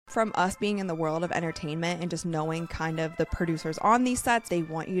from us being in the world of entertainment and just knowing kind of the producers on these sets, they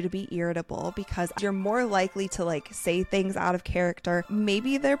want you to be irritable because you're more likely to like say things out of character.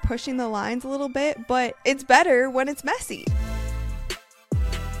 Maybe they're pushing the lines a little bit, but it's better when it's messy.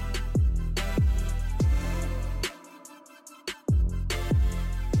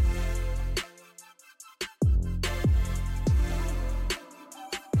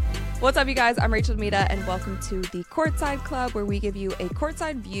 What's up, you guys? I'm Rachel Demita, and welcome to the Courtside Club, where we give you a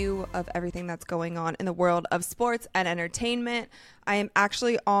courtside view of everything that's going on in the world of sports and entertainment. I am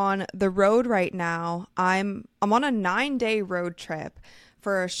actually on the road right now. I'm on a 9-day road trip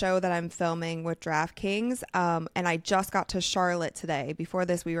for a show that I'm filming with DraftKings, and I just got to Charlotte today. Before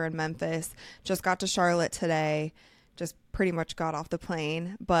this, we were in Memphis. Just got to Charlotte today. Just pretty much got off the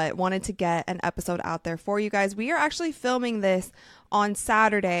plane, but wanted to get an episode out there for you guys. We are actually filming this on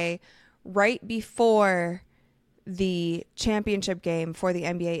Saturday, right before the championship game for the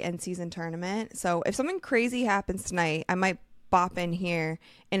NBA in-season tournament. So if something crazy happens tonight, I might bop in here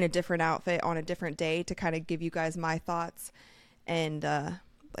in a different outfit on a different day to kind of give you guys my thoughts and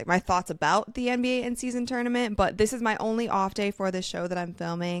like my thoughts about the NBA in-season tournament. But this is my only off day for this show that I'm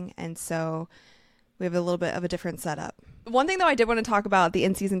filming, and so we have a little bit of a different setup. One thing, though, I did want to talk about the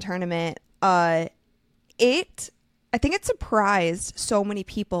in-season tournament. I think it surprised so many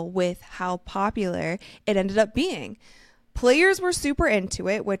people with how popular it ended up being. Players were super into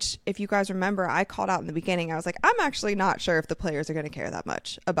it, which, if you guys remember, I called out in the beginning. I was like, I'm actually not sure if the players are going to care that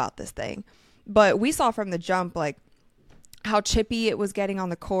much about this thing. But we saw from the jump, like, how chippy it was getting on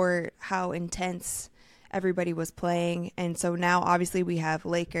the court, how intense everybody was playing. And so now, obviously, we have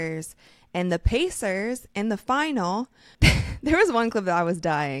Lakers and the Pacers in the final. There was one clip that I was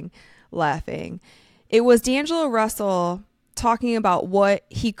dying laughing. It was D'Angelo Russell talking about what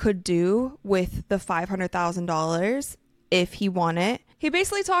he could do with the $500,000 if he won it. He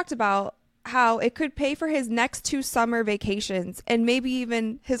basically talked about how it could pay for his next 2 summer vacations and maybe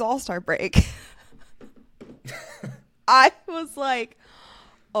even his All-Star break. I was like,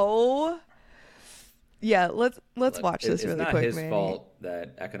 oh, yeah, let's watch this really quick, man. It's not his fault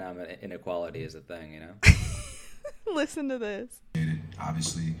that economic inequality is a thing, you know? Listen to this.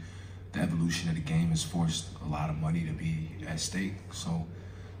 Obviously, the evolution of the game has forced a lot of money to be at stake. So,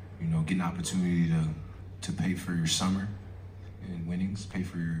 you know, getting an opportunity to pay for your summer and winnings, pay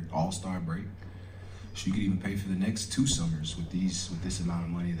for your all-star break. So you could even pay for the next 2 summers with this amount of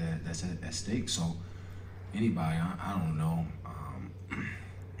money that's at stake. So anybody, I don't know.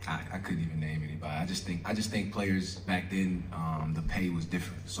 I couldn't even name anybody. I just think players back then, the pay was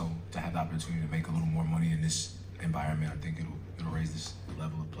different. So to have the opportunity to make a little more money in this environment, I think it'll raise this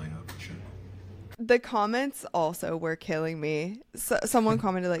level of play up for sure. The comments also were killing me. So, someone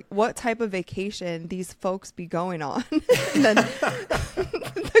commented like, "What type of vacation these folks be going on?" And then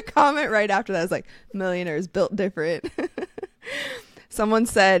the comment right after that was like, "Millionaires built different." Someone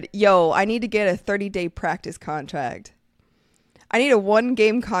said, "Yo, I need to get a 30-day practice contract. I need a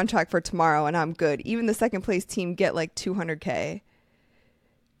 1-game contract for tomorrow and I'm good. Even the second place team get like $200K.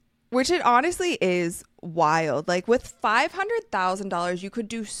 Which it honestly is wild. Like with $500,000, you could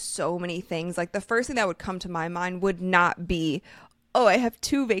do so many things. Like the first thing that would come to my mind would not be, oh, I have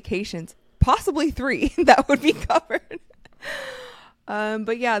 2 vacations, possibly 3 that would be covered.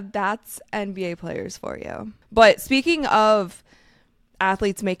 But yeah, that's NBA players for you. But speaking of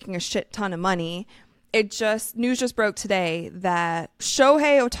athletes making a shit ton of money, news just broke today that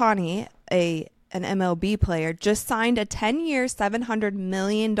Shohei Ohtani, an MLB player, just signed a 10-year, $700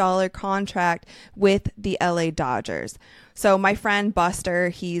 million contract with the LA Dodgers. So my friend Buster,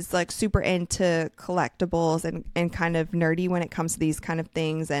 he's like super into collectibles and kind of nerdy when it comes to these kind of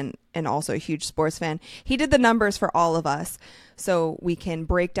things, and also a huge sports fan. He did the numbers for all of us so we can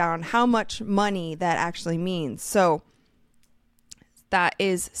break down how much money that actually means. So that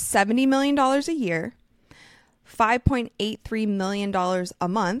is $70 million a year, $5.83 million a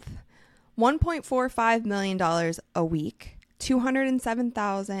month, $1.45 million a week,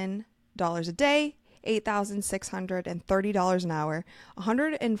 $207,000 a day, $8,630 an hour,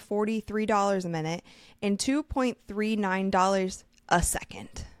 $143 a minute, and $2.39 a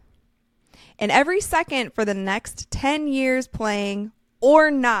second. And every second for the next 10 years playing or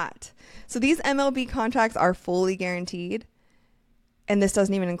not. So these MLB contracts are fully guaranteed. And this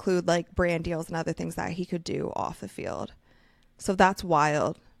doesn't even include like brand deals and other things that he could do off the field. So that's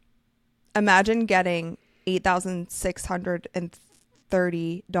wild. Imagine getting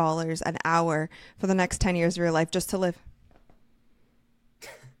 $8,630 an hour for the next 10 years of your life just to live.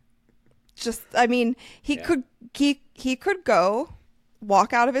 Just, I mean, he could go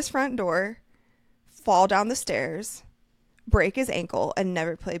walk out of his front door, fall down the stairs, break his ankle and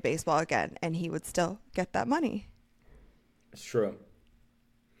never play baseball again, and he would still get that money. It's true.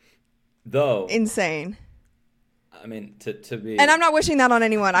 Though insane. I mean, to be, and I'm not wishing that on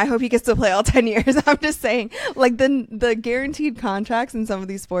anyone. I hope he gets to play all 10 years. I'm just saying, like, the guaranteed contracts in some of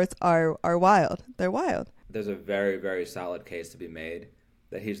these sports are wild. They're wild. There's a very, very solid case to be made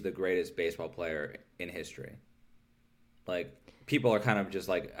that he's the greatest baseball player in history. Like, people are kind of just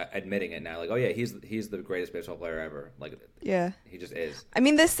like admitting it now. Like, oh yeah, he's the greatest baseball player ever. Like, yeah, he just is. I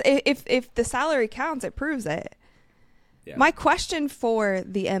mean, this if the salary counts, it proves it. Yeah. My question for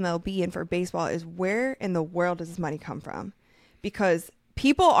the MLB and for baseball is, where in the world does this money come from? Because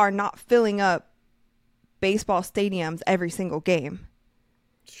people are not filling up baseball stadiums every single game.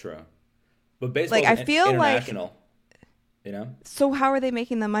 It's true. But baseball, like, I feel international, like, you know? So how are they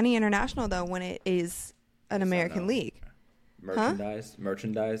making the money international, though, when it is an American league? Merchandise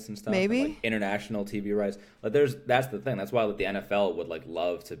and stuff. Maybe. And, like, international TV rights. Like, that's the thing. That's why the NFL would, like,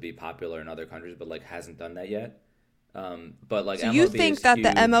 love to be popular in other countries, but, like, hasn't done that yet. But like, so MLB you think that huge.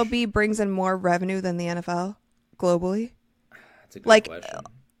 the MLB brings in more revenue than the NFL globally? That's a good question.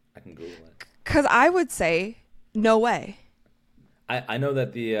 I can Google it. Because I would say no way. I know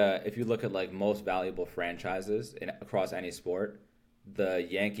that the if you look at like most valuable franchises across any sport, the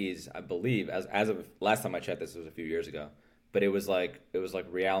Yankees, I believe, as of last time I checked, this was a few years ago, but it was like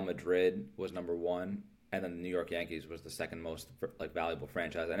Real Madrid was number one, and then the New York Yankees was the second most like valuable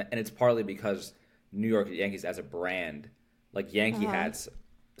franchise, and it's partly because New York Yankees as a brand, like Yankee hats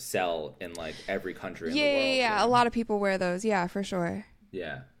sell in like every country in the world. Yeah. A lot of people wear those. Yeah, for sure.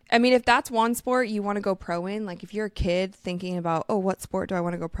 Yeah. I mean, if that's one sport you want to go pro in, like if you're a kid thinking about, oh, what sport do I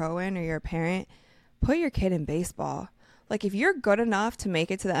want to go pro in, or you're a parent, put your kid in baseball. Like, if you're good enough to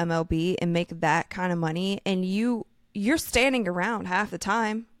make it to the MLB and make that kind of money, and you're standing around half the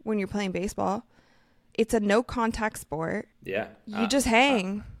time when you're playing baseball, it's a no contact sport. Yeah. You just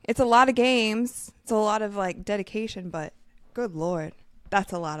hang. It's a lot of games. It's a lot of like dedication, but good Lord,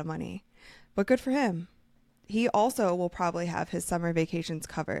 that's a lot of money. But good for him. He also will probably have his summer vacations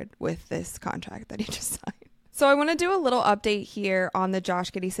covered with this contract that he just signed. So I want to do a little update here on the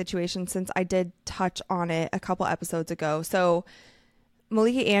Josh Giddey situation, since I did touch on it a couple episodes ago. So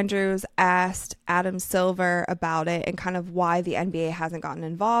Malika Andrews asked Adam Silver about it and kind of why the NBA hasn't gotten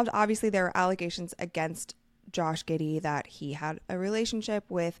involved. Obviously, there were allegations against Josh Giddey that he had a relationship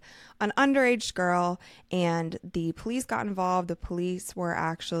with an underage girl, and the police got involved. The police were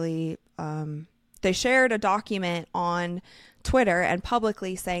actually, they shared a document on Twitter and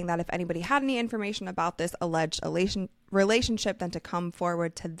publicly saying that if anybody had any information about this alleged relationship, then to come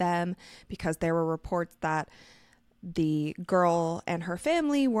forward to them, because there were reports that the girl and her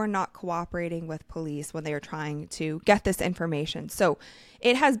family were not cooperating with police when they were trying to get this information. So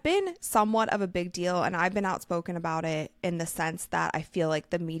it has been somewhat of a big deal, and I've been outspoken about it in the sense that I feel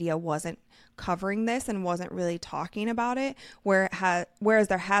like the media wasn't covering this and wasn't really talking about it, whereas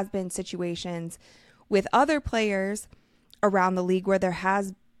there has been situations with other players around the league where there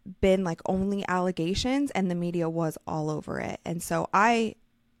has been like only allegations and the media was all over it. And so I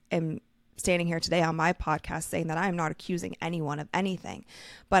am standing here today on my podcast saying that I am not accusing anyone of anything,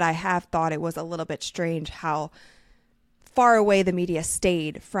 but I have thought it was a little bit strange how far away the media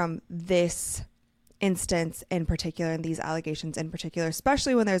stayed from this instance in particular, and these allegations in particular,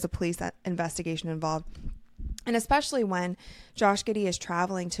 especially when there's a police investigation involved. And especially when Josh Giddey is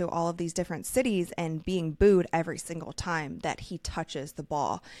traveling to all of these different cities and being booed every single time that he touches the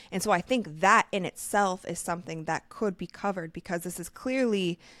ball. And so I think that in itself is something that could be covered, because this is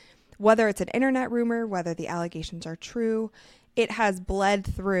clearly, whether it's an internet rumor, whether the allegations are true, it has bled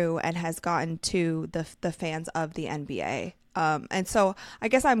through and has gotten to the fans of the NBA. And so I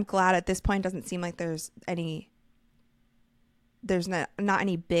guess I'm glad at this point. It doesn't seem like there's not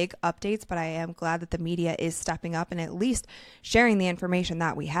any big updates, but I am glad that the media is stepping up and at least sharing the information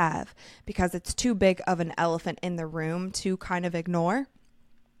that we have, because it's too big of an elephant in the room to kind of ignore.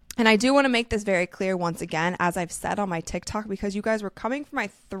 And I do want to make this very clear once again, as I've said on my TikTok, because you guys were coming for my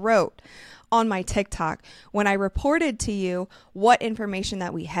throat on my TikTok when I reported to you what information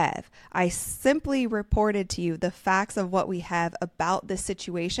that we have. I simply reported to you the facts of what we have about this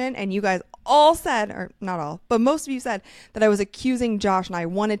situation, and you guys all said, or not all, but most of you said that I was accusing Josh and I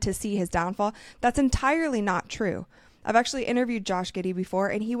wanted to see his downfall. That's entirely not true. I've actually interviewed Josh Giddey before,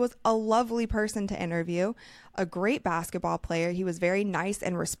 and he was a lovely person to interview, a great basketball player. He was very nice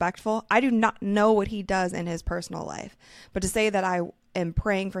and respectful. I do not know what he does in his personal life, but to say that I am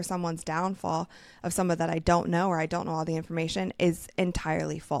praying for someone's downfall of someone that I don't know, or I don't know all the information, is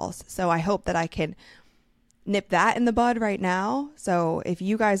entirely false. So I hope that I can nip that in the bud right now. So if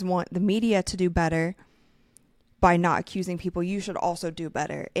you guys want the media to do better, by not accusing people, you should also do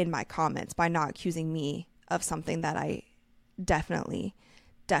better in my comments by not accusing me of something that I definitely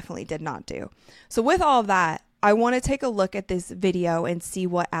did not do. So with all of that, I want to take a look at this video and see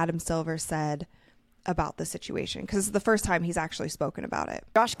what Adam Silver said about the situation, because it's the first time he's actually spoken about it.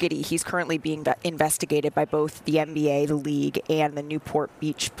 Josh Giddey, he's currently being investigated by both the NBA, the league, and the Newport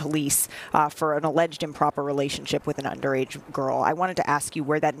Beach police for an alleged improper relationship with an underage girl. I wanted to ask you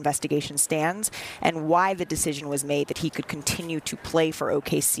where that investigation stands and why the decision was made that he could continue to play for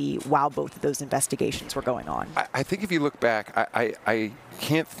OKC while both of those investigations were going on. I think if you look back, I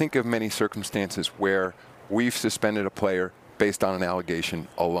can't think of many circumstances where we've suspended a player based on an allegation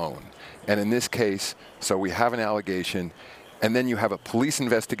alone. And in this case, so we have an allegation, and then you have a police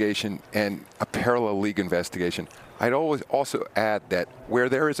investigation and a parallel league investigation. I'd always also add that where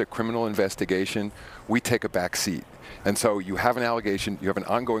there is a criminal investigation, we take a back seat. And so you have an allegation, you have an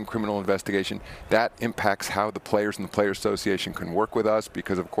ongoing criminal investigation. That impacts how the players and the Players Association can work with us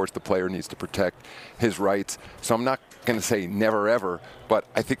because, of course, the player needs to protect his rights. So I'm not going to say never ever, but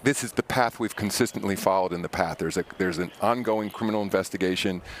I think this is the path we've consistently followed in the path. There's an ongoing criminal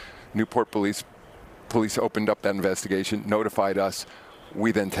investigation. Newport police opened up that investigation, notified us.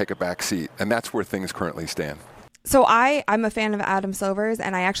 We then take a back seat, and that's where things currently stand. So I'm a fan of Adam Silver's,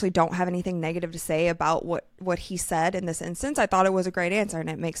 and I actually don't have anything negative to say about what he said in this instance. I thought it was a great answer, and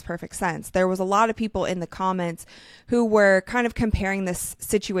it makes perfect sense. There was a lot of people in the comments who were kind of comparing this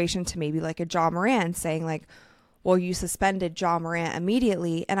situation to maybe like a Ja Morant, saying like, well, you suspended Ja Morant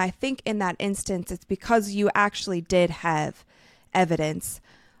immediately. And I think in that instance, it's because you actually did have evidence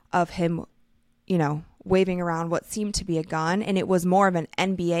of him, waving around what seemed to be a gun, and it was more of an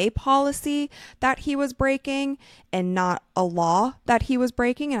NBA policy that he was breaking and not a law that he was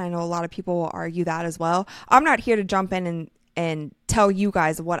breaking. And I know a lot of people will argue that as well. I'm not here to jump in and tell you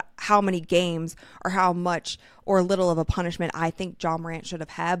guys how many games or how much or little of a punishment I think Ja Morant should have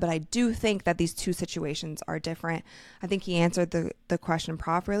had, but I do think that these two situations are different. I think he answered the question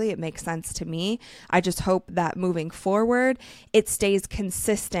properly. It makes sense to me. I just hope that moving forward, it stays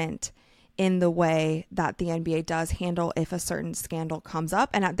consistent in the way that the NBA does handle if a certain scandal comes up.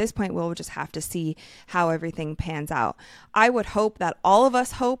 And at this point, we'll just have to see how everything pans out. I would hope that all of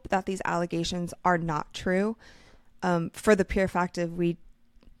us hope that these allegations are not true, for the pure fact of we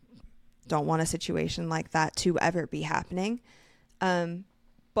don't want a situation like that to ever be happening.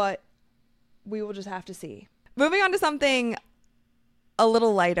 But we will just have to see. Moving on to something a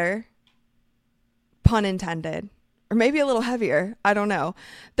little lighter, pun intended. Or maybe a little heavier. I don't know.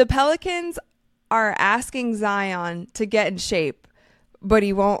 The Pelicans are asking Zion to get in shape, but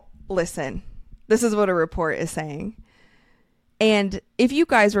he won't listen. This is what a report is saying. And if you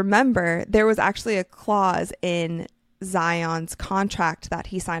guys remember, there was actually a clause in Zion's contract that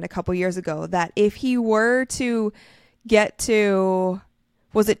he signed a couple years ago that if he were to get to,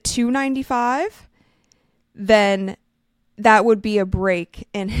 was it 295? Then that would be a break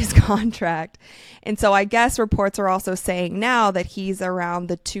in his contract. And so I guess reports are also saying now that he's around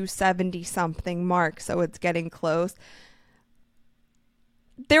the 270 something mark. So it's getting close.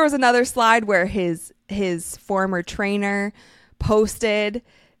 There was another slide where his former trainer posted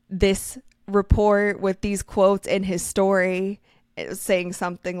this report with these quotes in his story. It was saying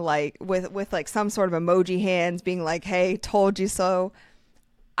something like with like some sort of emoji hands being like, hey, told you so.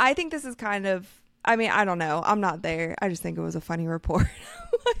 I think this is kind of, I mean, I don't know. I'm not there. I just think it was a funny report.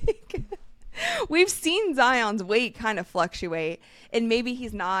 Like, we've seen Zion's weight kind of fluctuate, and maybe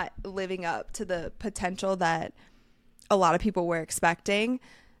he's not living up to the potential that a lot of people were expecting.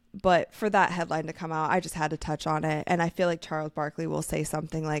 But for that headline to come out, I just had to touch on it. And I feel like Charles Barkley will say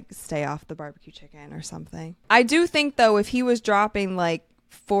something like, stay off the barbecue chicken or something. I do think, though, if he was dropping like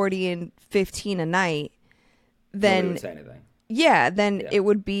 40 and 15 a night, then, would say anything. Then it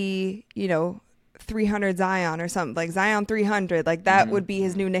would be, 300 Zion or something, like Zion 300, like that would be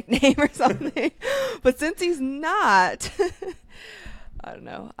his new nickname or something. But since he's not, I don't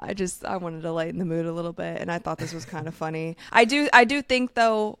know. I wanted to lighten the mood a little bit, and I thought this was kind of funny. I do think,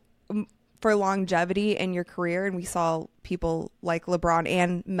 though, for longevity in your career, and we saw people like LeBron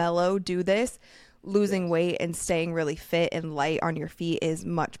and Melo do this, losing weight and staying really fit and light on your feet is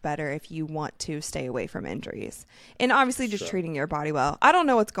much better if you want to stay away from injuries. And obviously just treating your body well. I don't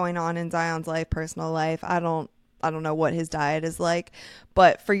know what's going on in Zion's life, personal life. I don't know what his diet is like,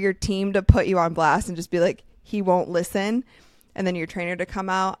 but for your team to put you on blast and just be like, he won't listen, and then your trainer to come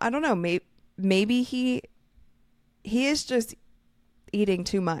out, I don't know, maybe he is just eating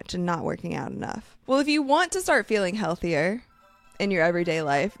too much and not working out enough. Well, if you want to start feeling healthier in your everyday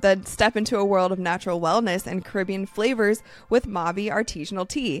life, then step into a world of natural wellness and Caribbean flavors with Mavi artisanal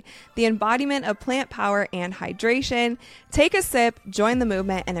tea, the embodiment of plant power and hydration. Take a sip, join the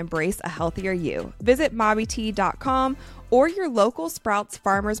movement, and embrace a healthier you. Visit MaviTea.com or your local Sprouts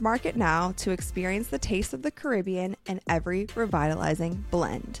Farmers Market now to experience the taste of the Caribbean in every revitalizing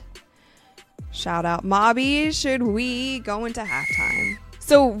blend. Shout out Mavi. Should we go into halftime?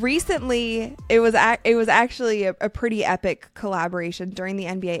 So recently, it was actually a pretty epic collaboration during the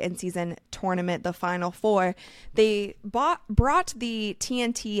NBA in-season tournament, the Final Four. They brought the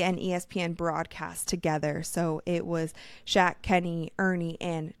TNT and ESPN broadcast together. So it was Shaq, Kenny, Ernie,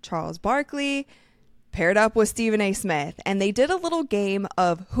 and Charles Barkley paired up with Stephen A. Smith. And they did a little game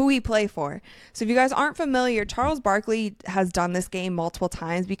of who we play for. So if you guys aren't familiar, Charles Barkley has done this game multiple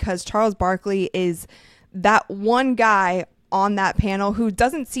times because Charles Barkley is that one guy on that panel who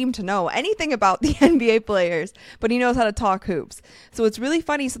doesn't seem to know anything about the NBA players, but he knows how to talk hoops. So it's really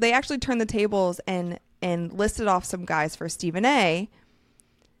funny. So they actually turned the tables and listed off some guys for Stephen A.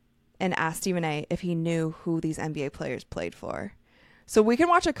 and asked Stephen A. if he knew who these NBA players played for. So we can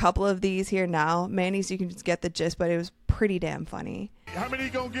watch a couple of these here now. Manny, so you can just get the gist, but it was pretty damn funny. How many he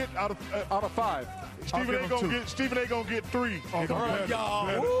gonna get out of 5? Stephen A. gonna get 3. All right,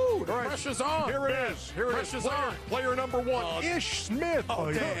 y'all. Woo, the pressure's on. Here it is. Pressure's on. Player number 1, Ish Smith.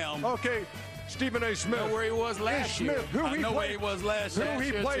 Oh, damn. Okay, Stephen A. Smith. I know where he was last year. Smith. Who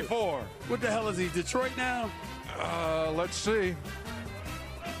he play for? What the hell is he, Detroit now? Let's see.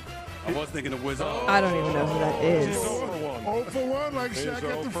 I was thinking of Wizard. I don't even know who that is. 0 for 1, like Shaq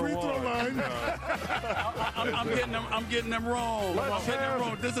at the free throw line. I'm getting them wrong. I'm getting them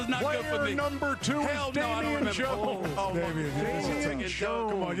wrong. This is not good for me. Player number 2 Hell is no, I don't Damian remember. Jones. Damian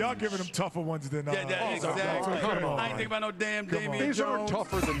Jones. Come on, y'all giving them tougher ones than Yeah, exactly. come on. I ain't think about no damn Damian These aren't Jones.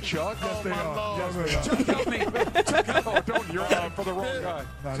 tougher than Chuck. Yes, they my are. Lord. Yes, they are. Chuck, help me. Don't, you're on for the wrong guy.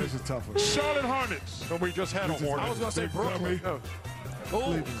 Nah, this is tougher. Charlotte Hornets. And we just had a Hornets. I was going to say Brooklyn.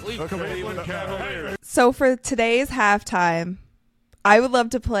 Oh, Cleveland Cavaliers. So for today's halftime, I would love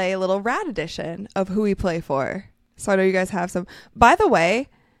to play a little rat edition of who we play for. So I know you guys have some. By the way,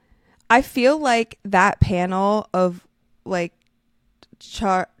 I feel like that panel of like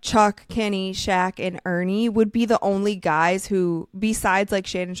Chuck, Kenny, Shaq, and Ernie would be the only guys who, besides like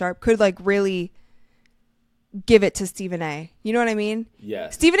Shannon Sharp, could like really give it to Stephen A. You know what I mean?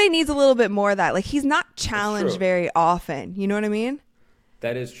 Yes. Stephen A needs a little bit more of that. Like he's not challenged true. very often. You know what I mean?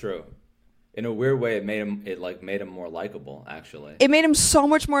 That is true. In a weird way, it made him more likable. Actually, it made him so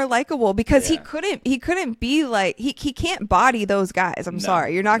much more likable because Yeah. he couldn't be like he can't body those guys. I'm No,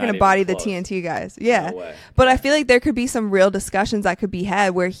 sorry, you're not going not to body even the close. TNT guys. Yeah, No way. but I feel like there could be some real discussions that could be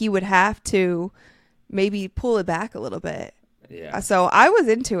had where he would have to maybe pull it back a little bit. yeah. So I was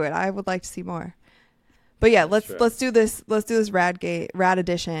into it. I would like to see more. But yeah, That's let's do this. Let's do this rad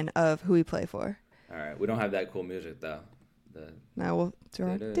edition of who we play for. All right, we don't have that cool music though. Now we'll do our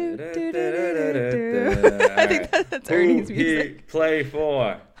I I think that's Ernie's Who music. he play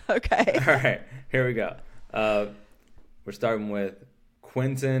for. Okay. All right, here we go. We're starting with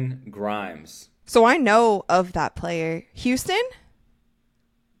Quentin Grimes. So I know of that player. Houston?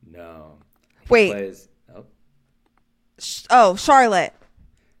 No. He Wait. plays, Charlotte.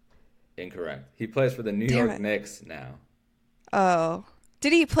 incorrect. He plays for the New Damn York it. Knicks now. Oh.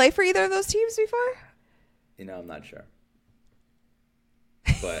 Did he play for either of those teams before? I'm not sure.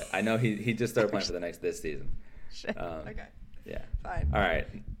 But I know he just started playing for the Knicks this season. Shit. Okay. Yeah. Fine. All right.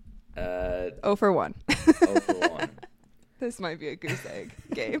 0 for 1. 0 for 1. This might be a goose egg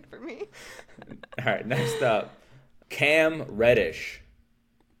game for me. All right, next up, Cam Reddish.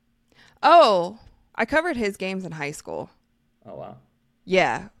 Oh, I covered his games in high school. Oh, wow.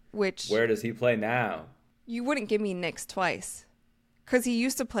 Yeah, which Where does he play now? you wouldn't give me Knicks twice because he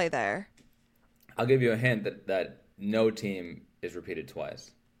used to play there. I'll give you a hint that no team is repeated twice.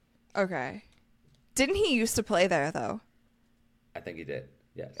 Okay. Didn't he used to play there, though? I think he did.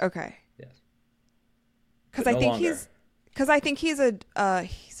 Yes. Okay. Yes. Because But I no think longer.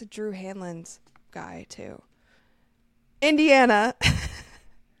 he's a Drew Hanlon's guy, too. Indiana.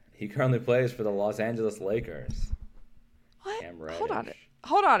 He currently plays for the Los Angeles Lakers. What? Cam Reddish.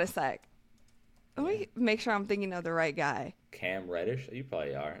 Hold on a sec. Let me make sure I'm thinking of the right guy. Cam Reddish? You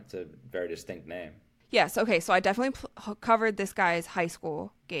probably are. It's a very distinct name. Yes, okay, so I definitely covered this guy's high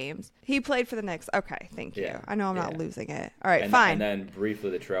school games. He played for the Knicks. Okay, thank you. Yeah, I know I'm not yeah. losing it. All right, And fine. And then briefly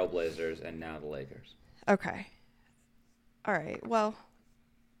the Trailblazers and now the Lakers. Okay. All right, well.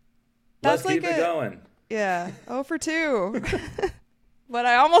 Let's That's keep like it going. Yeah, 0 for 2. But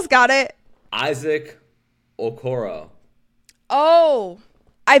I almost got it. Isaac Okoro. Oh,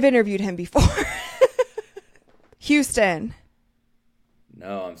 I've interviewed him before. Houston.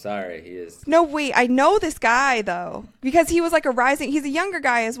 No, I'm sorry. He is. No, wait. I know this guy, though, because he was like he's a younger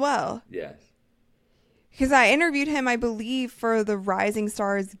guy as well. Yes. Because I interviewed him, I believe, for the Rising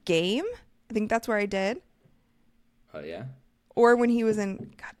Stars game. I think that's where I did. Oh, yeah? Or when he was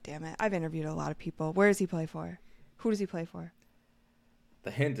in... God damn it. I've interviewed a lot of people. Where does he play for? Who does he play for?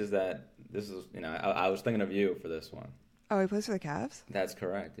 The hint is that this is, I was thinking of you for this one. Oh, he plays for the Cavs? That's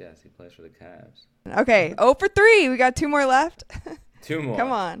correct. Yes, he plays for the Cavs. Okay. 0 for 3. We got 2 more left. 2 more.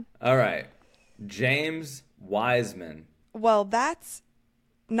 Come on. All right. James Wiseman. Well, that's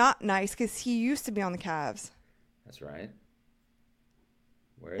not nice because he used to be on the Cavs. That's right.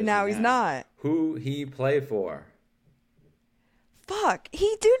 Where And now he's not. Who he play for? Fuck.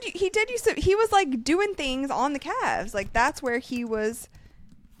 He did used to... He was like doing things on the Cavs. Like that's where he was...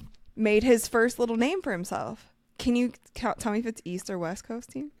 Made his first little name for himself. Can you tell me if it's East or West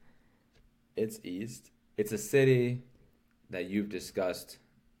Coast team? It's East. It's a city that you've discussed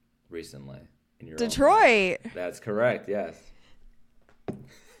recently in your Detroit. Own. That's correct. Yes.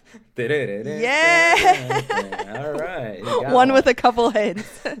 Yeah. All right. One with a couple hints.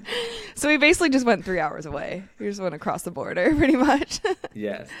 So we basically just went 3 hours away. We just went across the border, pretty much.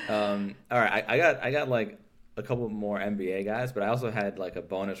 Yes. All right. I got like a couple more NBA guys, but I also had like a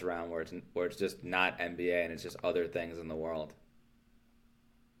bonus round where it's just not NBA and it's just other things in the world.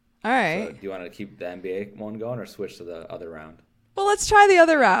 All right. So do you want to keep the NBA one going or switch to the other round? Well, let's try the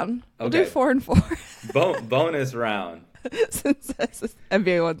other round. We'll do 4 and 4. Bonus round. Since this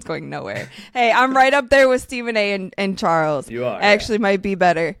NBA one's going nowhere. Hey, I'm right up there with Stephen A. and Charles. You are. I actually might be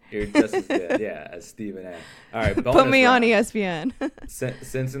better. You're just as good, yeah, as Stephen A. All right, bonus Put me round. on ESPN.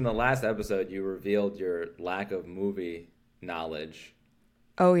 Since in the last episode you revealed your lack of movie knowledge.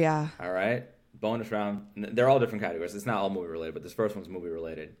 Oh, yeah. All right, bonus round. They're all different categories. It's not all movie related, but this first one's movie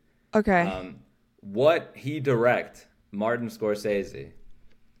related. Okay. What he direct? Martin Scorsese.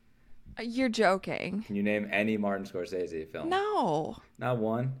 You're joking. Can you name any Martin Scorsese film? No. Not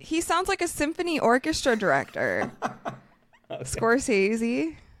one? He sounds like a symphony orchestra director. Okay.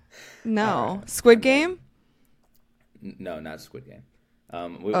 Scorsese? No. Right. Squid Game? No, not Squid Game.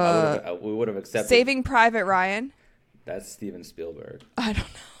 We would have accepted. Saving Private Ryan? That's Steven Spielberg. I don't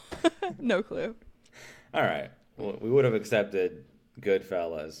know. No clue. All right. Well, we would have accepted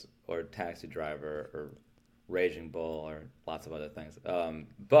Goodfellas or Taxi Driver or Raging Bull or lots of other things.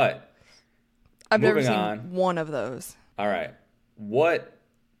 But I've never moving seen on. one of those. All right. What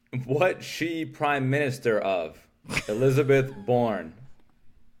she prime minister of? Elizabeth Bourne.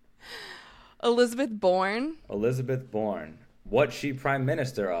 Elizabeth Bourne? Elizabeth Bourne. What she prime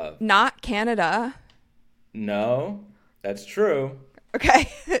minister of? Not Canada. No, that's true.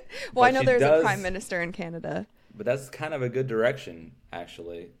 Okay. Well, I know there's does, a prime minister in Canada. But that's kind of a good direction,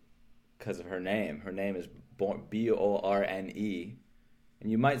 actually, because of her name. Her name is Borne.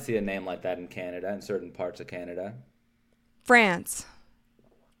 And you might see a name like that in Canada, in certain parts of Canada. France.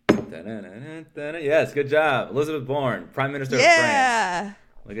 Yes, good job. Elizabeth Bourne, Prime Minister of France.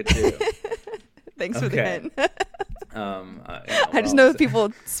 Look at you. Thanks for the hint. I just know that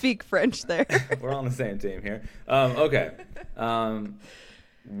people speak French there. We're on the same team here. Okay.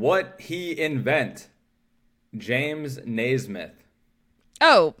 What he invent? James Naismith.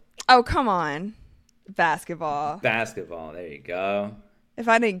 Oh, come on. Basketball. There you go. If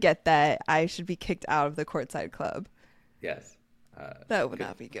I didn't get that, I should be kicked out of the courtside club. Yes. That would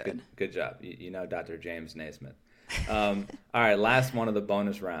not be good. Good job. You know Dr. James Naismith. All right, last one of the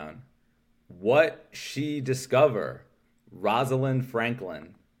bonus round. What she discover? Rosalind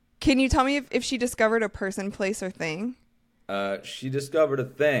Franklin. Can you tell me if she discovered a person, place, or thing? She discovered a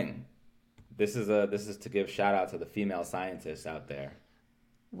thing. This is to give shout out to the female scientists out there.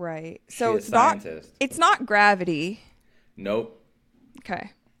 Right. So it's not gravity. Nope.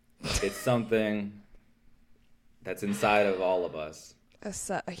 Okay. It's something that's inside of all of us.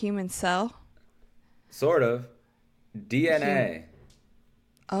 A human cell? Sort of. DNA.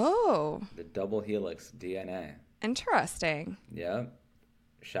 Oh. The double helix DNA. Interesting. Yep.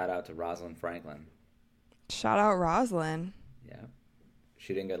 Shout out to Rosalind Franklin. Shout out Rosalind. Yeah.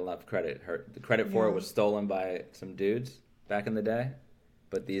 She didn't get enough credit. The credit for it was stolen by some dudes back in the day.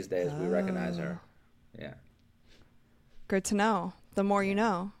 But these days we recognize her. Yeah. Good to know. The more you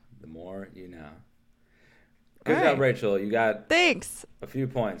know. The more you know. Good job, Rachel. You got Thanks. a few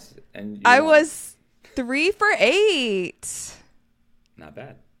points. And I was 3 for 8. Not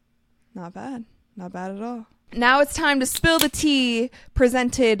bad. Not bad. Not bad at all. Now it's time to spill the tea,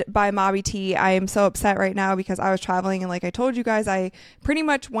 presented by Mobby Tea. I am so upset right now because I was traveling, and like I told you guys, I pretty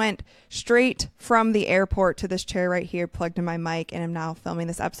much went straight from the airport to this chair right here, plugged in my mic, and I'm now filming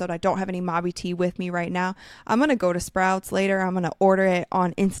this episode. I don't have any Mobby Tea with me right now. I'm going to go to Sprouts later. I'm going to order it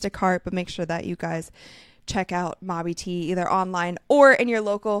on Instacart, but make sure that you guys check out Mobby Tea either online or in your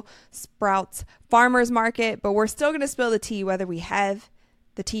local Sprouts farmers market. But we're still going to spill the tea whether we have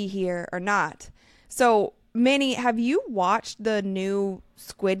the tea here or not. So, Manny, have you watched the new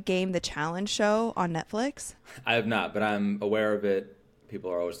Squid Game, the challenge show on Netflix? I have not, but I'm aware of it.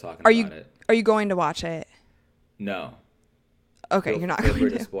 People are always talking about it. Are you going to watch it? No. Okay, you're not feel going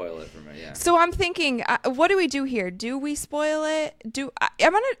free to spoil it for me. Yeah. So I'm thinking, what do we do here? Do we spoil it?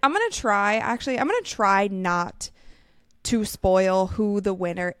 I'm gonna try. Actually, I'm gonna try not to spoil who the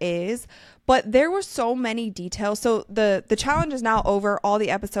winner is. But there were so many details. So the challenge is now over. All the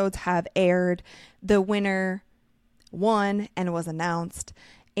episodes have aired. The winner won and was announced.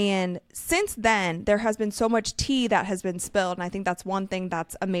 And since then, there has been so much tea that has been spilled. And I think that's one thing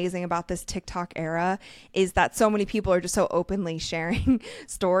that's amazing about this TikTok era is that so many people are just so openly sharing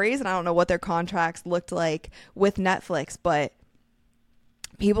stories. And I don't know what their contracts looked like with Netflix, but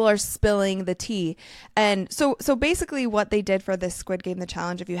people are spilling the tea. And so basically what they did for this Squid Game, the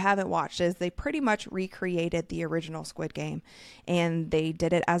challenge, if you haven't watched, is they pretty much recreated the original Squid Game, and they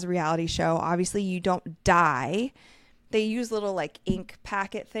did it as a reality show. Obviously you don't die. They use little like ink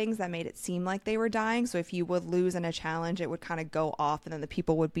packet things that made it seem like they were dying. So if you would lose in a challenge, it would kind of go off and then the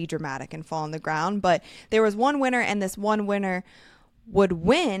people would be dramatic and fall on the ground. But there was one winner, and this one winner would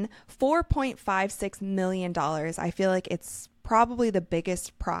win $4.56 million. I feel like it's probably the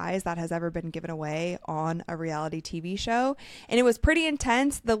biggest prize that has ever been given away on a reality TV show. And it was pretty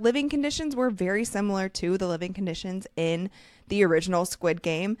intense. The living conditions were very similar to the living conditions in the original Squid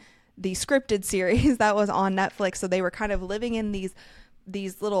Game, the scripted series that was on Netflix. So they were kind of living in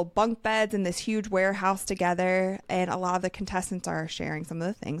these little bunk beds in this huge warehouse together. And a lot of the contestants are sharing some of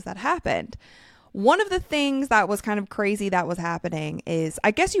the things that happened. One of the things that was kind of crazy that was happening is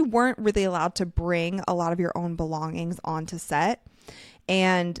I guess you weren't really allowed to bring a lot of your own belongings onto set,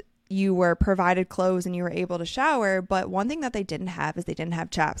 and you were provided clothes and you were able to shower. But one thing that they didn't have is they didn't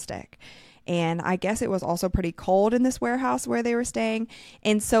have chapstick. And I guess it was also pretty cold in this warehouse where they were staying.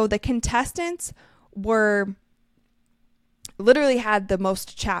 And so the contestants literally had the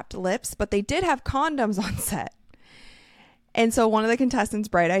most chapped lips, but they did have condoms on set. And so one of the contestants'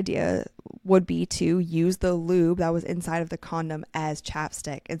 bright idea would be to use the lube that was inside of the condom as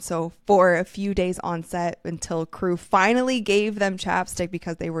chapstick. And so for a few days on set, until crew finally gave them chapstick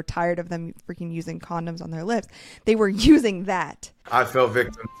because they were tired of them freaking using condoms on their lips, they were using that. I fell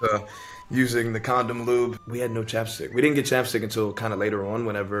victim to using the condom lube. We had no chapstick. We didn't get chapstick until kind of later on,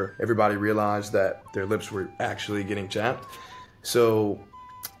 whenever everybody realized that their lips were actually getting chapped. So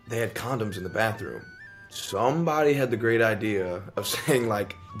they had condoms in the bathroom. Somebody had the great idea of saying,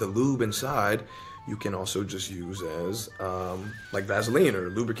 like, the lube inside you can also just use as like Vaseline or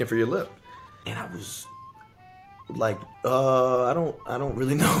lubricant for your lip. And I was like, I don't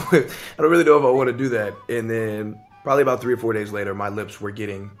really know if I want to do that. And then probably about 3 or 4 days later, my lips were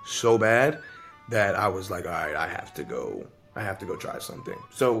getting so bad that I was like, all right, I have to go try something.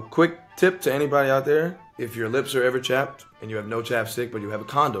 So quick tip to anybody out there: if your lips are ever chapped and you have no chapstick but you have a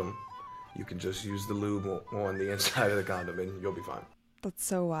condom, you can just use the lube on the inside of the condom and you'll be fine. That's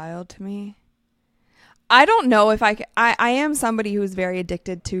so wild to me. I don't know if I am somebody who's very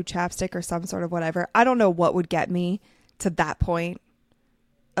addicted to chapstick or some sort of whatever. I don't know what would get me to that point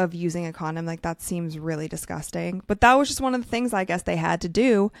of using a condom. Like, that seems really disgusting. But that was just one of the things I guess they had to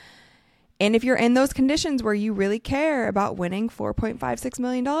do. And if you're in those conditions where you really care about winning $4.56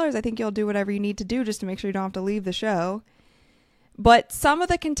 million, I think you'll do whatever you need to do just to make sure you don't have to leave the show. But some of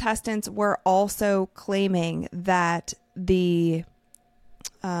the contestants were also claiming that the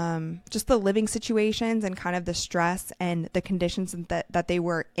just the living situations and kind of the stress and the conditions that they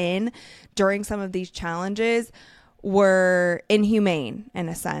were in during some of these challenges were inhumane in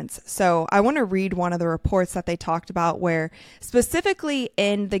a sense. So I want to read one of the reports that they talked about, where specifically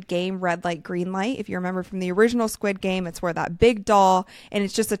in the game Red Light, Green Light, if you remember from the original Squid Game, it's where that big doll, and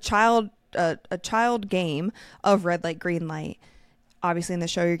it's just a child game of Red Light, Green Light. Obviously in the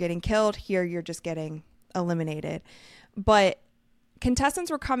show you're getting killed. Here you're just getting eliminated. But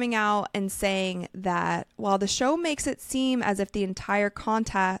contestants were coming out and saying that while the show makes it seem as if the entire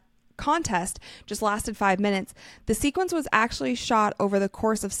contest just lasted 5 minutes, the sequence was actually shot over the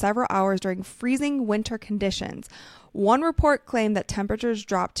course of several hours during freezing winter conditions. One report claimed that temperatures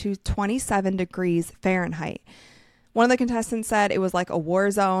dropped to 27 degrees Fahrenheit. One of the contestants said it was like a war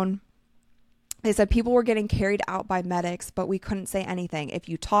zone. They said people were getting carried out by medics, but we couldn't say anything. If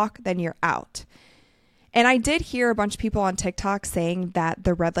you talk, then you're out. And I did hear a bunch of people on TikTok saying that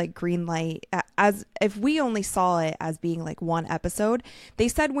the red light, green light, as if we only saw it as being like one episode, they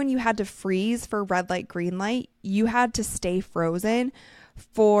said when you had to freeze for red light, green light, you had to stay frozen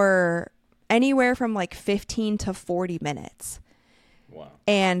for anywhere from like 15 to 40 minutes. Wow.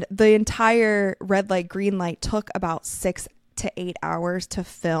 And the entire red light, green light took about 6 to 8 hours to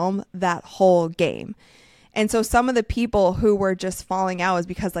film that whole game. And so some of the people who were just falling out is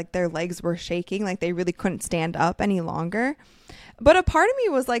because like their legs were shaking, like they really couldn't stand up any longer. But a part of me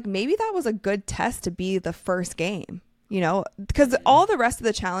was like, maybe that was a good test to be the first game, you know, because all the rest of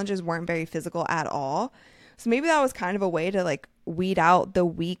the challenges weren't very physical at all. So maybe that was kind of a way to like weed out the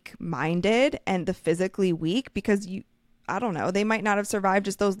weak minded and the physically weak, because I don't know, they might not have survived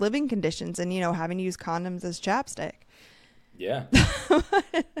just those living conditions and, you know, having to use condoms as chapstick. Yeah.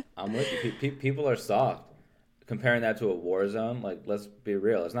 I'm with you. People are soft. Comparing that to a war zone, like, let's be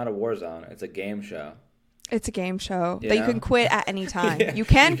real. It's not a war zone. It's a game show. It's a game show You that know? you can quit at any time. Yeah. You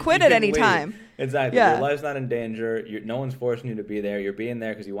can quit You at can any leave. time. Exactly. Yeah. Your life's not in danger. No one's forcing you to be there. You're being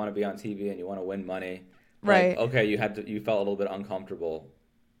there because you want to be on TV and you want to win money. Right. Like, okay, you felt a little bit uncomfortable.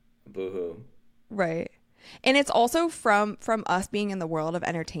 Boo-hoo. Right. And it's also from us being in the world of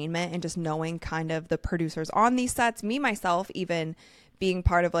entertainment and just knowing kind of the producers on these sets, me, myself, even being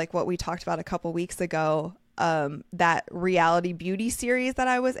part of like what we talked about a couple weeks ago, that reality beauty series that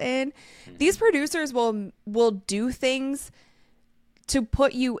I was in. These producers will do things to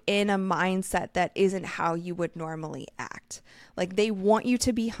put you in a mindset that isn't how you would normally act. Like they want you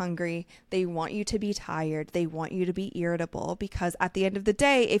to be hungry. They want you to be tired. They want you to be irritable, because at the end of the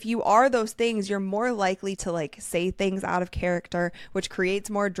day, if you are those things, you're more likely to like say things out of character, which creates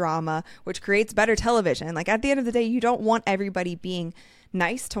more drama, which creates better television. Like at the end of the day, you don't want everybody being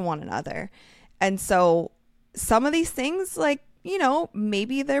nice to one another. And so some of these things, like, you know,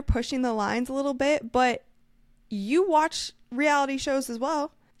 maybe they're pushing the lines a little bit, but you watch reality shows as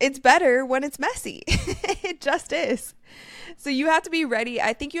well. It's better when it's messy. It just is. So you have to be ready.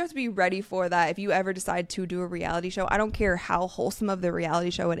 I think you have to be ready for that if you ever decide to do a reality show. I don't care how wholesome of the reality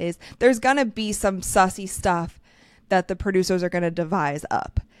show it is. There's going to be some sussy stuff that the producers are going to devise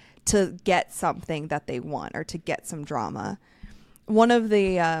up to get something that they want or to get some drama. One of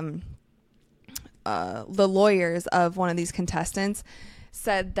the lawyers of one of these contestants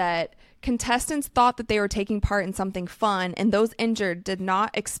said that contestants thought that they were taking part in something fun, and those injured did not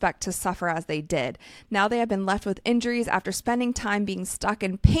expect to suffer as they did. Now they have been left with injuries after spending time being stuck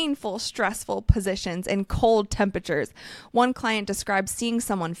in painful, stressful positions in cold temperatures. One client described seeing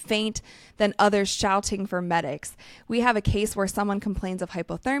someone faint, then others shouting for medics. We have a case where someone complains of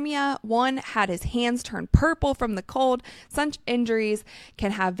hypothermia. One had his hands turn purple from the cold. Such injuries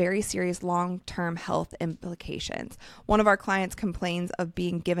can have very serious long-term health implications. One of our clients complains of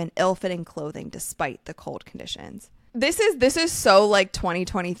being given ill-fitting clothing despite the cold conditions. This is so like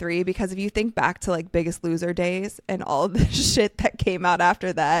 2023, because if you think back to like Biggest Loser days and all of the shit that came out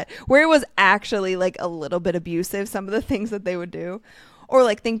after that, where it was actually like a little bit abusive, some of the things that they would do, or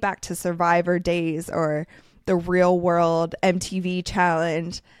like think back to Survivor days or the Real World MTV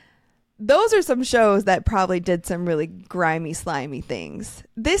Challenge. Those are some shows that probably did some really grimy, slimy things.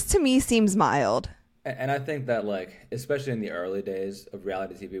 This to me seems mild. And I think that, like, especially in the early days of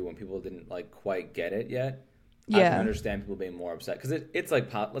reality TV when people didn't, like, quite get it yet, I can understand people being more upset. Because it's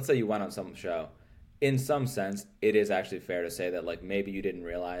like, let's say you went on some show. In some sense, it is actually fair to say that, like, maybe you didn't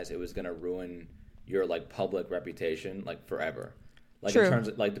realize it was going to ruin your, like, public reputation, like, forever. Like, True. in terms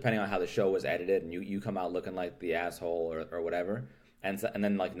of, like, depending on how the show was edited and you come out looking like the asshole or whatever. And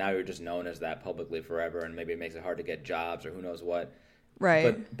then, like, now you're just known as that publicly forever, and maybe it makes it hard to get jobs or who knows what.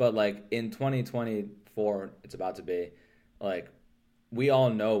 Right. But like in 2024, it's about to be, like, we all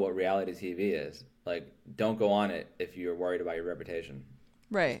know what reality TV is. Like, don't go on it if you're worried about your reputation.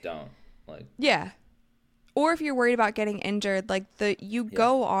 Right. Just don't. Like. Yeah. Or if you're worried about getting injured, like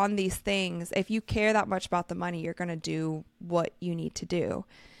go on these things. If you care that much about the money, you're going to do what you need to do.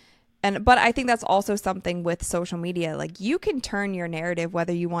 But I think that's also something with social media. Like, you can turn your narrative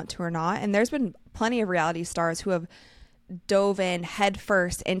whether you want to or not. And there's been plenty of reality stars who have dove in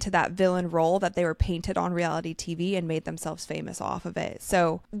headfirst into that villain role that they were painted on reality TV and made themselves famous off of it.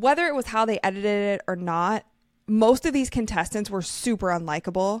 So whether it was how they edited it or not, most of these contestants were super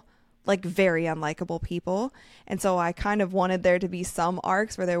unlikable, like very unlikable people. And so I kind of wanted there to be some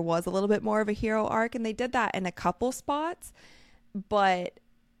arcs where there was a little bit more of a hero arc, and they did that in a couple spots. But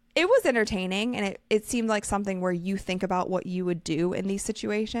it was entertaining, and it seemed like something where you think about what you would do in these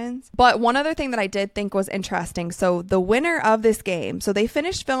situations. But one other thing that I did think was interesting. So the winner of this game, so they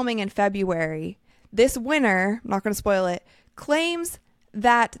finished filming in February. This winner, I'm not going to spoil it, claims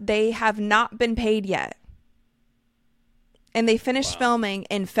that they have not been paid yet. And they finished filming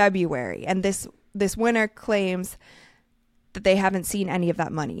in February. And this winner claims that they haven't seen any of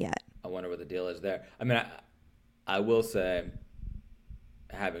that money yet. I wonder what the deal is there. I mean, I will say,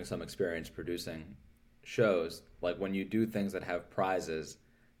 having some experience producing shows, like when you do things that have prizes,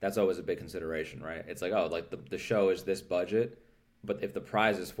 that's always a big consideration, right? It's like, oh, like the show is this budget, but if the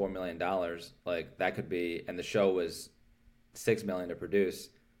prize is $4 million, like that could be, and the show was $6 million to produce,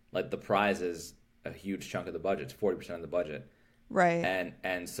 like the prize is a huge chunk of the budget. It's 40% of the budget. Right.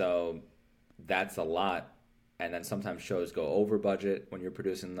 And so that's a lot. And then sometimes shows go over budget when you're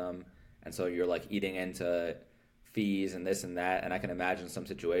producing them. And so you're like eating into fees and this and that. And I can imagine some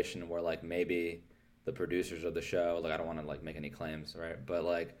situation where like maybe the producers of the show, like I don't want to like make any claims, right? But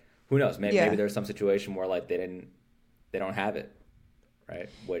like, who knows? Maybe there's some situation where like they don't have it, right?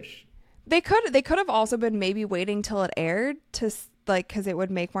 Which they could have also been maybe waiting till it aired to like, because it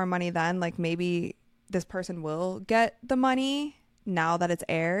would make more money then. Like maybe this person will get the money now that it's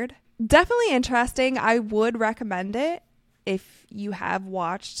aired. Definitely interesting. I would recommend it. If you have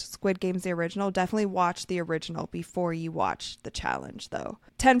watched Squid Games, the original, definitely watch the original before you watch the challenge, though.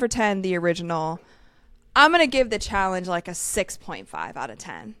 10 for 10, the original. I'm going to give the challenge like a 6.5 out of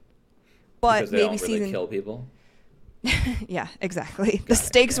 10. But because they maybe don't really kill people. Yeah, exactly. The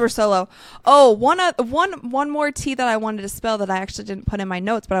stakes were so low. Oh, one more tea that I wanted to spill that I actually didn't put in my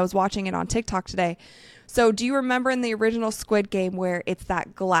notes, but I was watching it on TikTok today. So do you remember in the original Squid Game where it's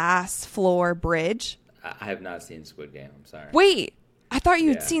that glass floor bridge? I have not seen Squid Game. I'm sorry. Wait, I thought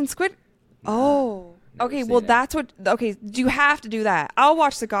you'd seen Squid. Oh, okay. Well, that's what. Okay, you have to do that. I'll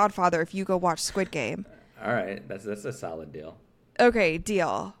watch The Godfather if you go watch Squid Game. All right, that's a solid deal. Okay,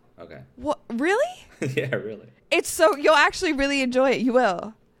 deal. Okay. What? Really? Yeah, really. It's so you'll actually really enjoy it. You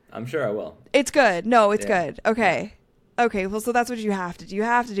will. I'm sure I will. It's good. No, it's good. Okay. Okay. Well, so that's what you have to do. You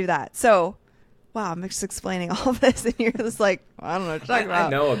have to do that. So. Wow, I'm just explaining all of this, and you're just like, I don't know what to talk about. I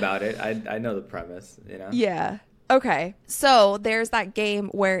know about it. I know the premise, you know? Yeah. Okay. So there's that game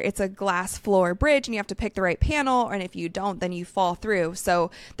where it's a glass floor bridge, and you have to pick the right panel, and if you don't, then you fall through.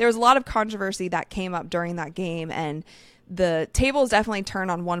 So there was a lot of controversy that came up during that game, and the tables definitely turn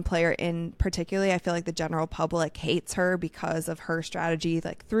on one player in particularly. I feel like the general public hates her because of her strategy,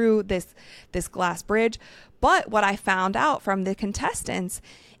 like through this glass bridge. But what I found out from the contestants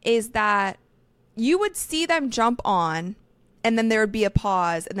is that you would see them jump on and then there would be a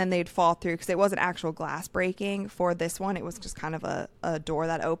pause and then they'd fall through because it wasn't actual glass breaking for this one. It was just kind of a door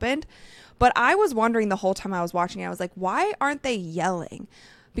that opened. But I was wondering the whole time I was watching it, I was like, why aren't they yelling?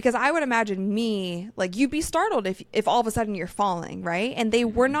 Because I would imagine like you'd be startled if all of a sudden you're falling, right? And they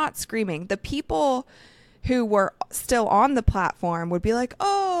were not screaming. The people who were still on the platform would be like,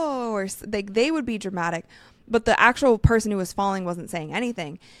 oh, or they would be dramatic. But the actual person who was falling wasn't saying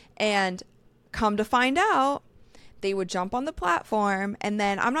anything. And come to find out, they would jump on the platform, and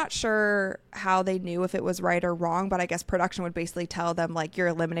then I'm not sure how they knew if it was right or wrong, but I guess production would basically tell them, like, you're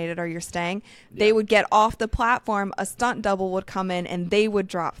eliminated or you're staying. Yeah. They would get off the platform, a stunt double would come in, and they would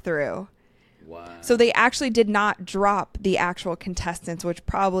drop through. Wow. So they actually did not drop the actual contestants, which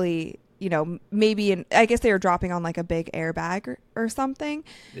probably, you know, maybe I guess they were dropping on like a big airbag or something.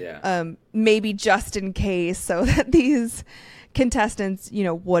 Yeah. Maybe just in case, so that these contestants, you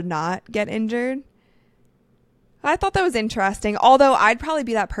know, would not get injured. I thought that was interesting. Although I'd probably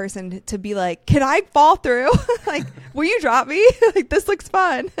be that person to be like, can I fall through? Like, will you drop me? Like, this looks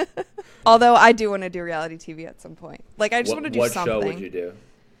fun. Although I do want to do reality TV at some point. Like, I just want to do something. What show would you do?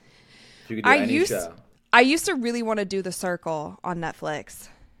 If you could do any show. I used to really want to do The Circle on Netflix.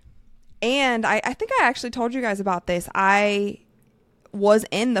 And I think I actually told you guys about this. I was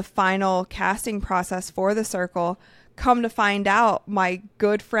in the final casting process for The Circle. Come to find out, my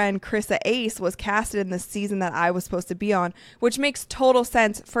good friend Krissa Ace was casted in the season that I was supposed to be on, which makes total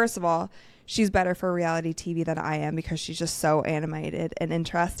sense. First of all, she's better for reality TV than I am because she's just so animated and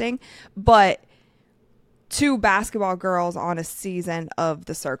interesting. But two basketball girls on a season of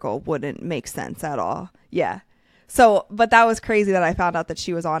The Circle wouldn't make sense at all. Yeah. So, but that was crazy that I found out that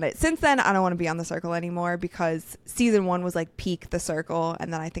she was on it. Since then, I don't want to be on The Circle anymore because season 1 was like peak The Circle.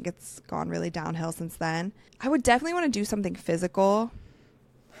 And then I think it's gone really downhill since then. I would definitely want to do something physical.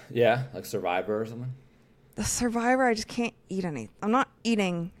 Yeah, like Survivor or something. The Survivor, I just can't eat any. I'm not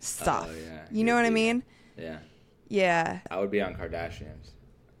eating stuff. Oh, yeah. You know what I mean? Yeah. Yeah. I would be on Kardashians.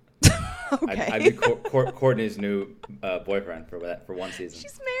 Okay. I'd be Courtney's new boyfriend for one season.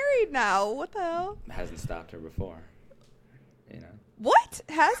 She's married now. What the hell? Hasn't stopped her before. You know. What?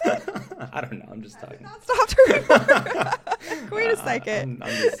 Has it? I don't know. I'm just talking. Not stopped her before. Wait a second. I'm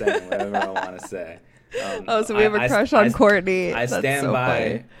just saying whatever I want to say. So we have a crush on Courtney. I That's stand so by.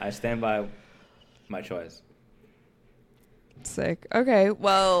 funny. I stand by my choice. Sick. Okay.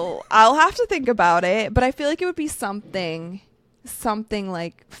 Well, I'll have to think about it, but I feel like it would be something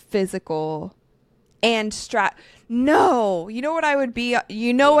like physical and No, you know what I would be?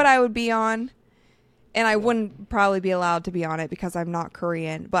 You know what I would be on? And I wouldn't probably be allowed to be on it because I'm not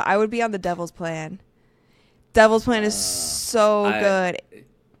Korean, but I would be on the Devil's Plan. Devil's Plan is so good.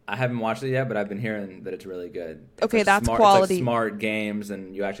 I haven't watched it yet, but I've been hearing that it's really good. It's Okay, like that's smart, quality. It's like smart games,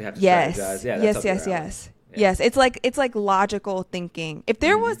 and you actually have to Yes. strategize. Yeah, Yes. that's up your alley. Yes. Yeah. Yes. It's like logical thinking. If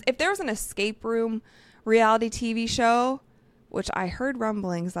there was an escape room reality TV show, which I heard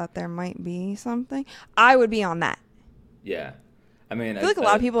rumblings that there might be something, I would be on that. Yeah. I mean, I feel like a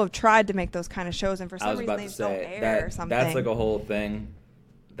lot of people have tried to make those kind of shows, and for some reason they just don't air that, or something. That's like a whole thing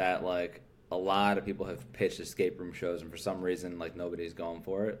that like a lot of people have pitched escape room shows, and for some reason like nobody's going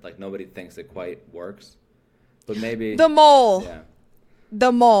for it. Like nobody thinks it quite works. But maybe The Mole. Yeah.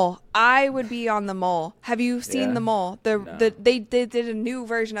 The Mole. I would be on The Mole. Have you seen Yeah. The Mole? No. They did a new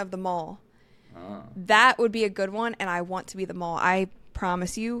version of The Mole. Oh. That would be a good one, and I want to be The Mole. I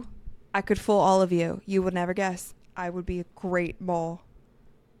promise you, I could fool all of you. You would never guess. I would be a great mole.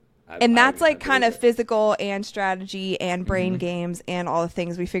 And that's like kind of physical and strategy and brain games and all the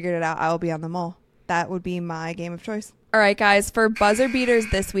things. We figured it out. I will be on The Mole. That would be my game of choice. All right, guys. For buzzer beaters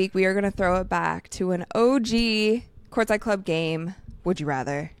this week, we are going to throw it back to an OG Courtside Club game. Would you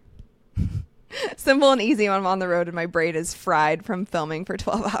rather? Simple and easy when I'm on the road and my brain is fried from filming for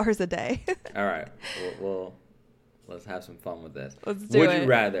 12 hours a day. All right. Well, let's have some fun with this. Let's do Would it. you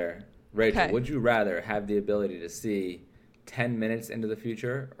rather, Rachel, Okay. would you rather have the ability to see 10 minutes into the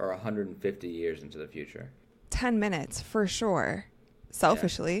future or 150 years into the future? 10 minutes for sure.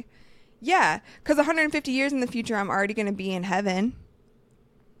 Selfishly. Yeah, because 150 years in the future, I'm already going to be in heaven.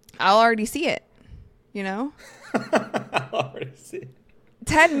 I'll already see it, you know? I already see it.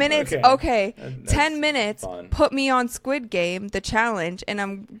 10 minutes, okay. That's 10 minutes, fun. put me on Squid Game, the challenge, and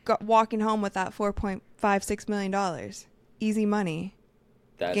I'm walking home with that $4.56 million. Easy money.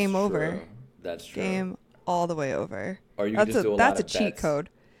 That's Game true. over. That's true. Game all the way over. Or you could just do a lot that's a of cheat bets. code.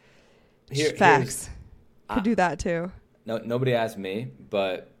 Here's- Facts. Could do that too. No, nobody asked me,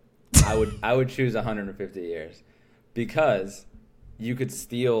 but I would choose 150 years because you could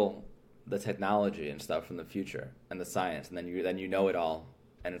steal the technology and stuff from the future and the science, and then you know it all,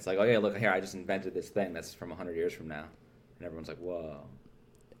 and it's like, oh yeah, look here, I just invented this thing that's from 100 years from now, and everyone's like, whoa.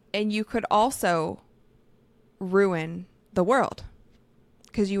 And you could also ruin the world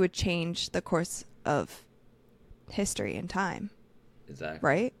because you would change the course of history and time. Exactly.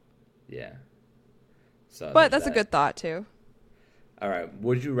 Right? Yeah. So But there's that's a that. good thought too. All right.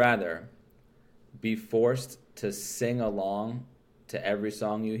 Would you rather be forced to sing along to every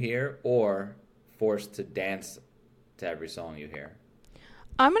song you hear, or forced to dance to every song you hear?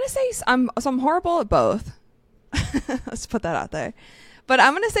 I'm going to say I'm horrible at both. Let's put that out there. But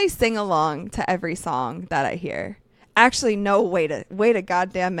I'm going to say sing along to every song that I hear. Actually, no, wait a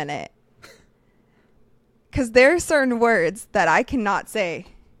goddamn minute. Because there are certain words that I cannot say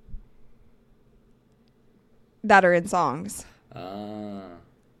that are in songs.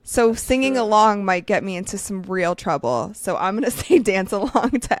 So singing true. along might get me into some real trouble. So I'm going to say dance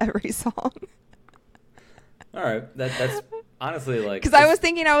along to every song. All right. That's honestly like... Because I was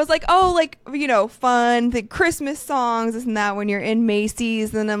thinking, I was like, oh, like, you know, fun, the Christmas songs, isn't that when you're in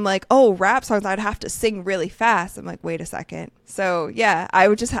Macy's? And I'm like, oh, rap songs, I'd have to sing really fast. I'm like, wait a second. So, yeah, I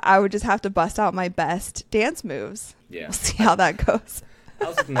would just have to bust out my best dance moves. Yeah. We'll see how that goes. I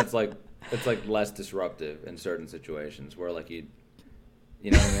was thinking it's like less disruptive in certain situations where like you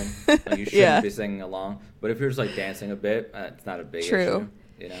know what I mean? Like you shouldn't Yeah. be singing along. But if you're just like dancing a bit, it's not a big True. issue.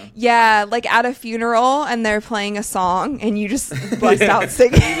 You know? Yeah, like at a funeral and they're playing a song and you just bust out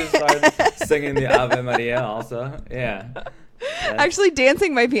singing. You just start singing the Ave Maria also. Yeah. Actually,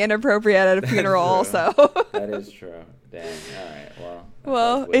 dancing might be inappropriate at a funeral also. That is true. Dang. All right. Well.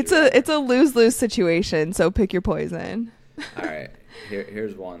 Well, it's a lose-lose situation, so pick your poison. All right.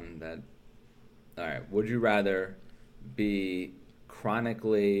 Here's one that. All right. Would you rather be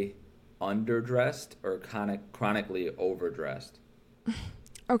chronically underdressed or chronically overdressed?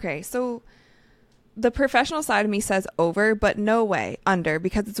 Okay, so the professional side of me says over, but no way under,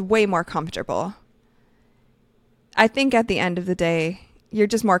 because it's way more comfortable. I think at the end of the day, you're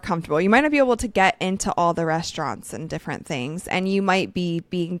just more comfortable. You might not be able to get into all the restaurants and different things, and you might be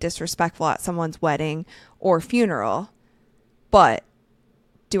being disrespectful at someone's wedding or funeral. But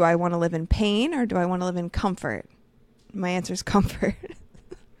do I want to live in pain or do I want to live in comfort? My answer is comfort.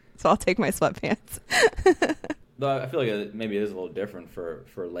 So I'll take my sweatpants. Though I feel like maybe it is a little different for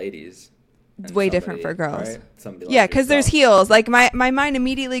ladies. It's way different for girls. Right? Somebody Yeah, like because there's yourself. heels. Like my mind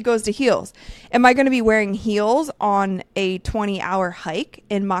immediately goes to heels. Am I going to be wearing heels on a 20-hour hike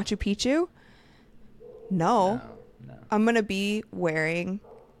in Machu Picchu? No. I'm going to be wearing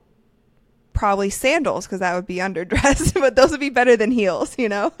probably sandals because that would be underdressed, but those would be better than heels, you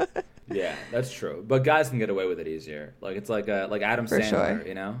know? Yeah, that's true. But guys can get away with it easier. Like it's like Adam For Sandler, sure.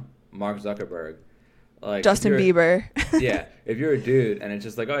 you know, Mark Zuckerberg, like Justin Bieber. Yeah, if you're a dude and it's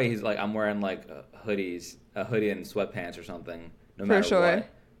just like, oh, he's like, I'm wearing like a hoodie and sweatpants or something, no matter sure. what,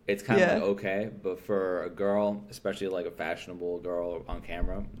 it's kind of like okay. But for a girl, especially like a fashionable girl on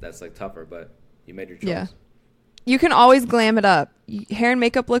camera, that's like tougher. But you made your choice. Yeah. You can always glam it up. Hair and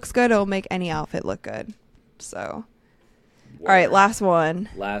makeup looks good. It'll make any outfit look good. So, all right, last one.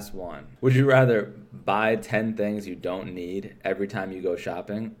 Last one. Would you rather buy 10 things you don't need every time you go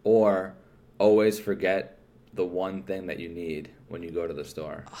shopping, or always forget the one thing that you need when you go to the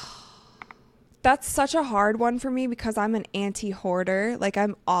store? That's such a hard one for me because I'm an anti-hoarder. Like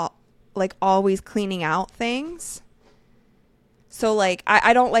I'm always cleaning out things. So like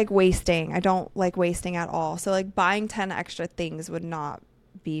I don't like wasting. I don't like wasting at all. So like buying 10 extra things would not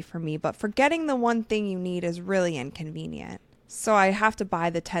be for me. But forgetting the one thing you need is really inconvenient. So I have to buy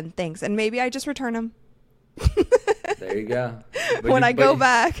the 10 things and maybe I just return them. There you go. When I go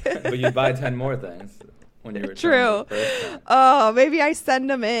back. But you buy 10 more things when you return. True. The first time. Oh, maybe I send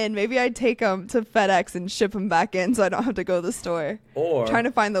them in. Maybe I take them to FedEx and ship them back in so I don't have to go to the store. Or trying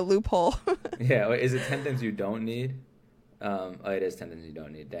to find the loophole. Yeah, wait, is it 10 things you don't need? Oh, it is 10 things you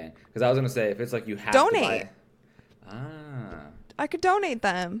don't need. Dang. Because I was gonna say if it's like you have donate. To buy. I could donate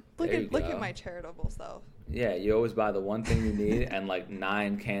them. Look There you at go. my charitable self. Yeah, you always buy the one thing you need and like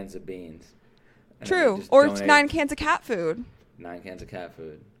 9 cans of beans. And then you True. just Or donate 9 cans of cat food 9 cans of cat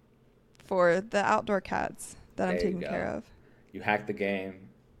food. for the outdoor cats that I'm There you taking go. care of. You hacked the game.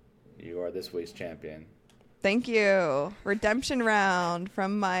 You are this week's champion. Thank you. Redemption round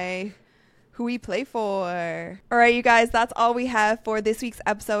from my who we play for. All right, you guys, that's all we have for this week's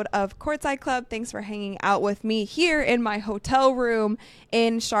episode of Courtside Club. Thanks for hanging out with me here in my hotel room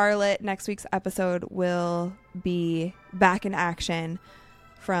in Charlotte. Next week's episode will be back in action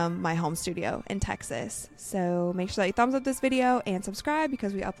from my home studio in Texas. So make sure that you thumbs up this video and subscribe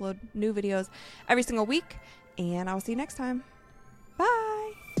because we upload new videos every single week. And I will see you next time. Bye.